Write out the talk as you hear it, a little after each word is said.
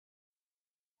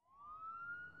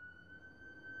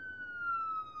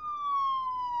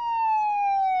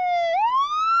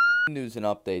News and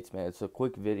updates, man. It's a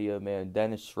quick video, man.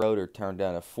 Dennis Schroder turned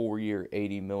down a 4-year,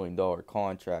 $80 million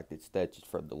contract extension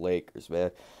from the Lakers,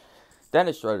 man.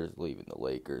 Dennis Schroder's leaving the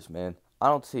Lakers, man. I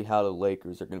don't see how the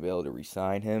Lakers are going to be able to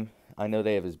re-sign him. I know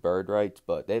they have his bird rights,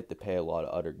 but they have to pay a lot of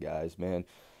other guys, man.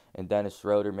 And Dennis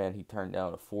Schroder, man, he turned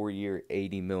down a 4-year,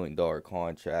 $80 million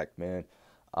contract, man.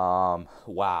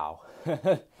 Wow.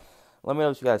 Let me know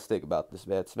what you guys think about this,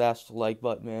 man. Smash the like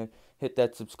button, man. Hit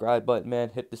that subscribe button, man.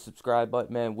 Hit the subscribe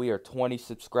button, man. We are 20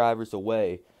 subscribers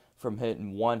away from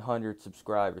hitting 100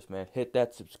 subscribers, man. Hit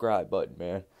that subscribe button,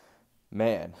 man.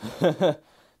 Man.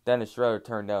 Dennis Schroder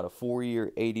turned down a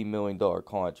 4-year, $80 million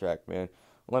contract, man.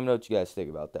 Let me know what you guys think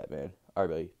about that, man. All right,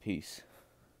 buddy. Peace.